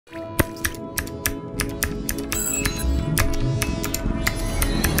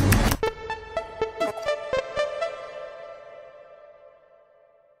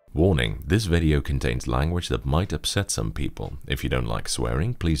Warning, this video contains language that might upset some people. If you don't like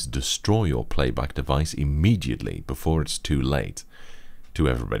swearing, please destroy your playback device immediately before it's too late. To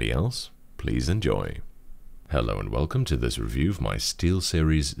everybody else, please enjoy. Hello and welcome to this review of my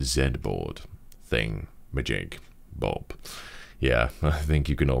SteelSeries Zboard. Thing-majig bob. Yeah, I think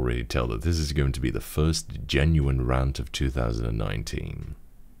you can already tell that this is going to be the first genuine rant of 2019.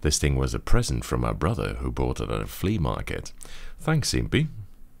 This thing was a present from my brother who bought it at a flea market. Thanks, Impy.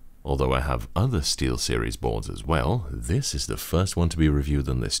 Although I have other SteelSeries boards as well, this is the first one to be reviewed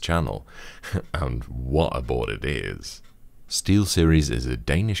on this channel. And what a board it is. SteelSeries is a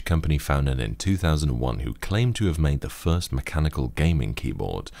Danish company founded in 2001 who claim to have made the first mechanical gaming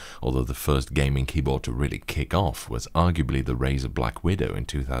keyboard, although the first gaming keyboard to really kick off was arguably the Razer Black Widow in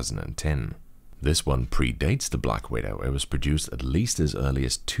 2010. This one predates the Black Widow. It was produced at least as early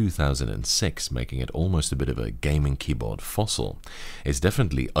as 2006, making it almost a bit of a gaming keyboard fossil. It's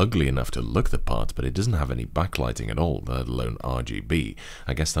definitely ugly enough to look the part, but it doesn't have any backlighting at all, let alone RGB.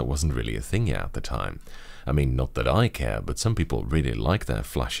 I guess that wasn't really a thing yet at the time. I mean, not that I care, but some people really like their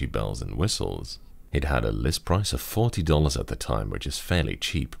flashy bells and whistles. It had a list price of $40 at the time, which is fairly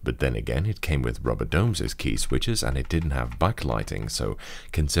cheap, but then again it came with rubber domes as key switches and it didn't have backlighting, so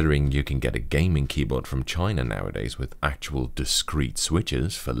considering you can get a gaming keyboard from China nowadays with actual discrete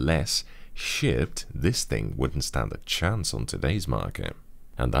switches for less, shipped, this thing wouldn't stand a chance on today's market.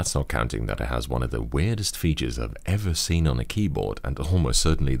 And that's not counting that it has one of the weirdest features I've ever seen on a keyboard and almost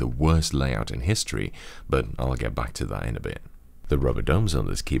certainly the worst layout in history, but I'll get back to that in a bit. The rubber domes on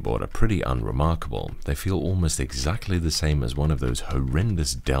this keyboard are pretty unremarkable. They feel almost exactly the same as one of those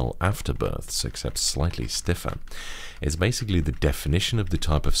horrendous Dell Afterbirths, except slightly stiffer. It's basically the definition of the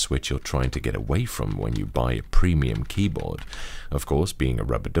type of switch you're trying to get away from when you buy a premium keyboard. Of course, being a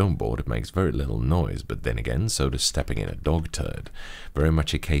rubber dome board, it makes very little noise, but then again, so does stepping in a dog turd. Very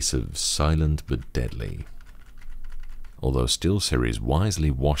much a case of silent but deadly. Although SteelSeries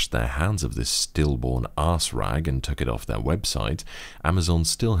wisely washed their hands of this stillborn arse rag and took it off their website, Amazon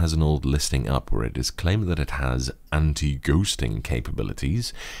still has an old listing up where it is claimed that it has anti-ghosting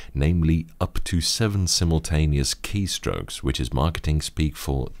capabilities, namely up to 7 simultaneous keystrokes, which is marketing speak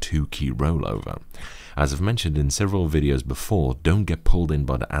for 2-key rollover. As I've mentioned in several videos before, don't get pulled in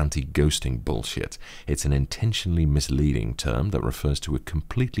by the anti-ghosting bullshit. It's an intentionally misleading term that refers to a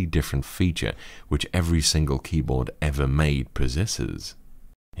completely different feature which every single keyboard ever made possesses.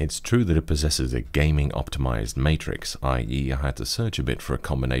 It's true that it possesses a gaming optimized matrix, i.e. I had to search a bit for a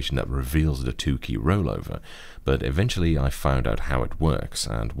combination that reveals the 2-key rollover, but eventually I found out how it works,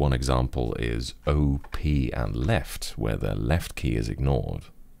 and one example is O, P and left, where the left key is ignored.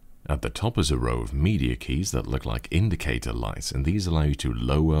 At the top is a row of media keys that look like indicator lights, and these allow you to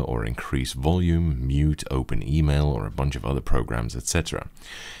lower or increase volume, mute, open email, or a bunch of other programs, etc.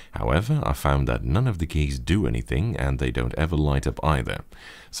 However, I found that none of the keys do anything, and they don't ever light up either.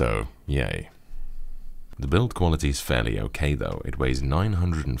 So, yay. The build quality is fairly okay though. It weighs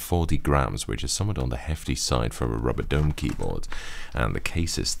 940 grams, which is somewhat on the hefty side for a rubber dome keyboard, and the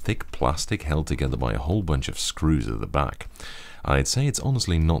case is thick plastic held together by a whole bunch of screws at the back. I'd say it's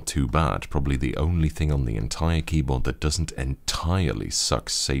honestly not too bad, probably the only thing on the entire keyboard that doesn't entirely suck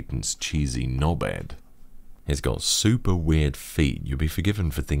Satan's cheesy knobhead. It's got super weird feet. You'll be forgiven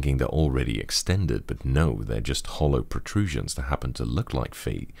for thinking they're already extended, but no, they're just hollow protrusions that happen to look like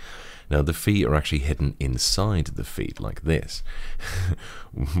feet. Now the feet are actually hidden inside the feet, like this.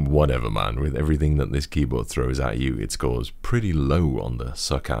 Whatever man, with everything that this keyboard throws at you, it scores pretty low on the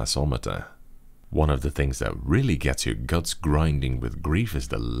suck-assometer. One of the things that really gets your guts grinding with grief is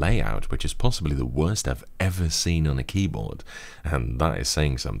the layout, which is possibly the worst I've ever seen on a keyboard. And that is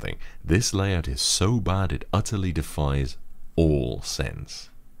saying something. This layout is so bad it utterly defies all sense.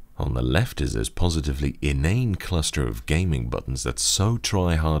 On the left is this positively inane cluster of gaming buttons that's so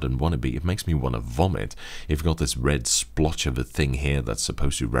try-hard and wannabe it makes me want to vomit. You've got this red splotch of a thing here that's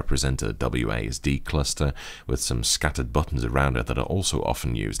supposed to represent a WASD cluster with some scattered buttons around it that are also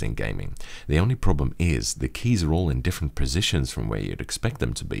often used in gaming. The only problem is the keys are all in different positions from where you'd expect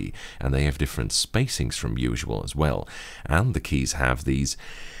them to be, and they have different spacings from usual as well. And the keys have these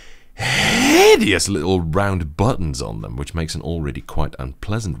hideous little round buttons on them, which makes an already quite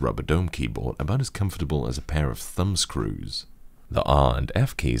unpleasant rubber dome keyboard about as comfortable as a pair of thumb screws. The R and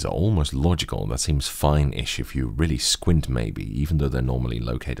F keys are almost logical. That seems fine-ish if you really squint maybe, even though they're normally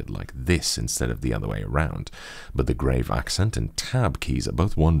located like this instead of the other way around. But the grave accent and tab keys are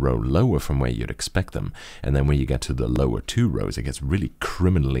both one row lower from where you'd expect them, and then when you get to the lower 2 rows it gets really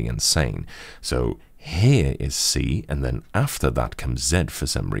criminally insane. So Here is C, and then after that comes Z for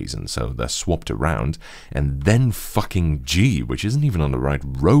some reason, so they're swapped around, and then fucking G, which isn't even on the right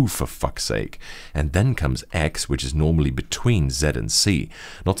row for fuck's sake, and then comes X, which is normally between Z and C,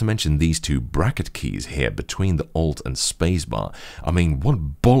 not to mention these two bracket keys here between the Alt and spacebar. I mean,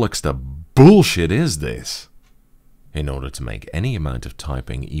 what bollocks the bullshit is this? In order to make any amount of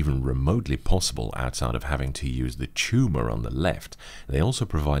typing even remotely possible outside of having to use the tuner on the left, they also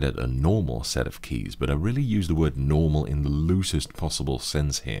provided a normal set of keys, but I really use the word normal in the loosest possible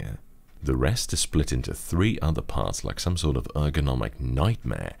sense here. The rest is split into 3 other parts like some sort of ergonomic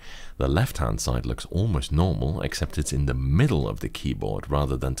nightmare. The left-hand side looks almost normal, except it's in the middle of the keyboard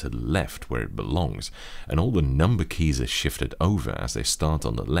rather than to the left where it belongs, and all the number keys are shifted over as they start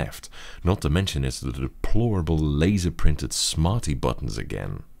on the left, not to mention it's the deplorable laser-printed Smarty buttons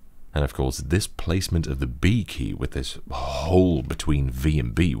again. And of course this placement of the B key with this hole between V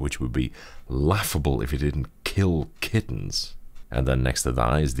and B, which would be laughable if it didn't kill kittens. And then next to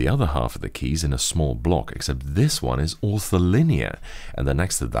that is the other half of the keys in a small block, except this one is ortholinear. And then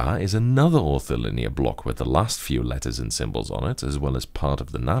next to that is another ortholinear block with the last few letters and symbols on it, as well as part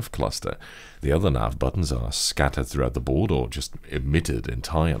of the nav cluster. The other nav buttons are scattered throughout the board or just omitted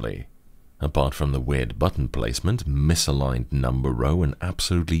entirely. Apart from the weird button placement, misaligned number row, and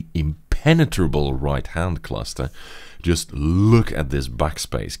absolutely impenetrable right-hand cluster, just look at this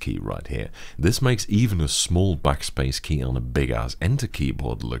backspace key right here. This makes even a small backspace key on a big-ass enter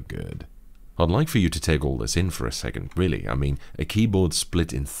keyboard look good. I'd like for you to take all this in for a second, really. I mean, a keyboard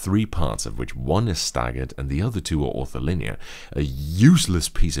split in 3 parts, of which one is staggered and the other 2 are ortholinear, a useless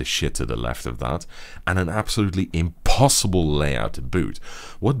piece of shit to the left of that, and an absolutely impossible layout to boot.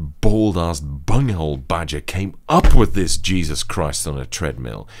 What bald-ass bunghole badger came up with this, Jesus Christ on a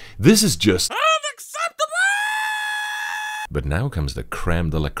treadmill? This is just unacceptable! But now comes the creme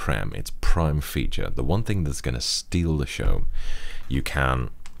de la creme, its prime feature, the one thing that's going to steal the show. You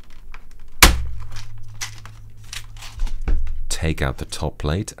can take out the top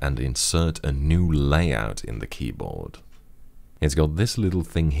plate and insert a new layout in the keyboard. It's got this little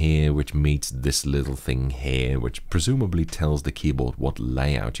thing here which meets this little thing here, which presumably tells the keyboard what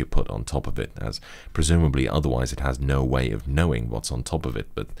layout you put on top of it, as presumably otherwise it has no way of knowing what's on top of it,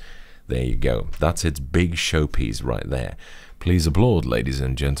 but there you go. That's its big showpiece right there. Please applaud, ladies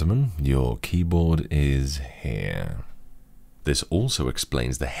and gentlemen. Your keyboard is here. This also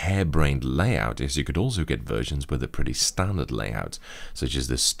explains the harebrained layout, as you could also get versions with a pretty standard layout, such as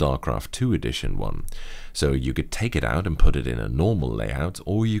this StarCraft 2 edition one. So you could take it out and put it in a normal layout,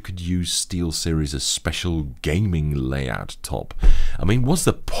 or you could use SteelSeries' special gaming layout top. I mean, what's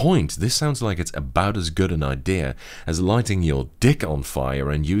the point? This sounds like it's about as good an idea as lighting your dick on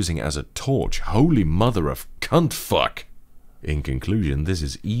fire and using it as a torch. Holy mother of cunt fuck! In conclusion, this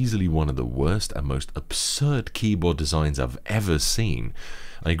is easily one of the worst and most absurd keyboard designs I've ever seen.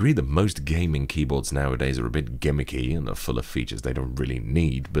 I agree that most gaming keyboards nowadays are a bit gimmicky and are full of features they don't really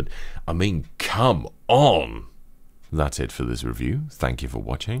need, but I mean, come on! That's it for this review. Thank you for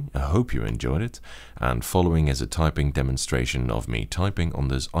watching. I hope you enjoyed it. And following is a typing demonstration of me typing on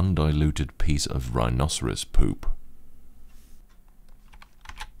this undiluted piece of rhinoceros poop.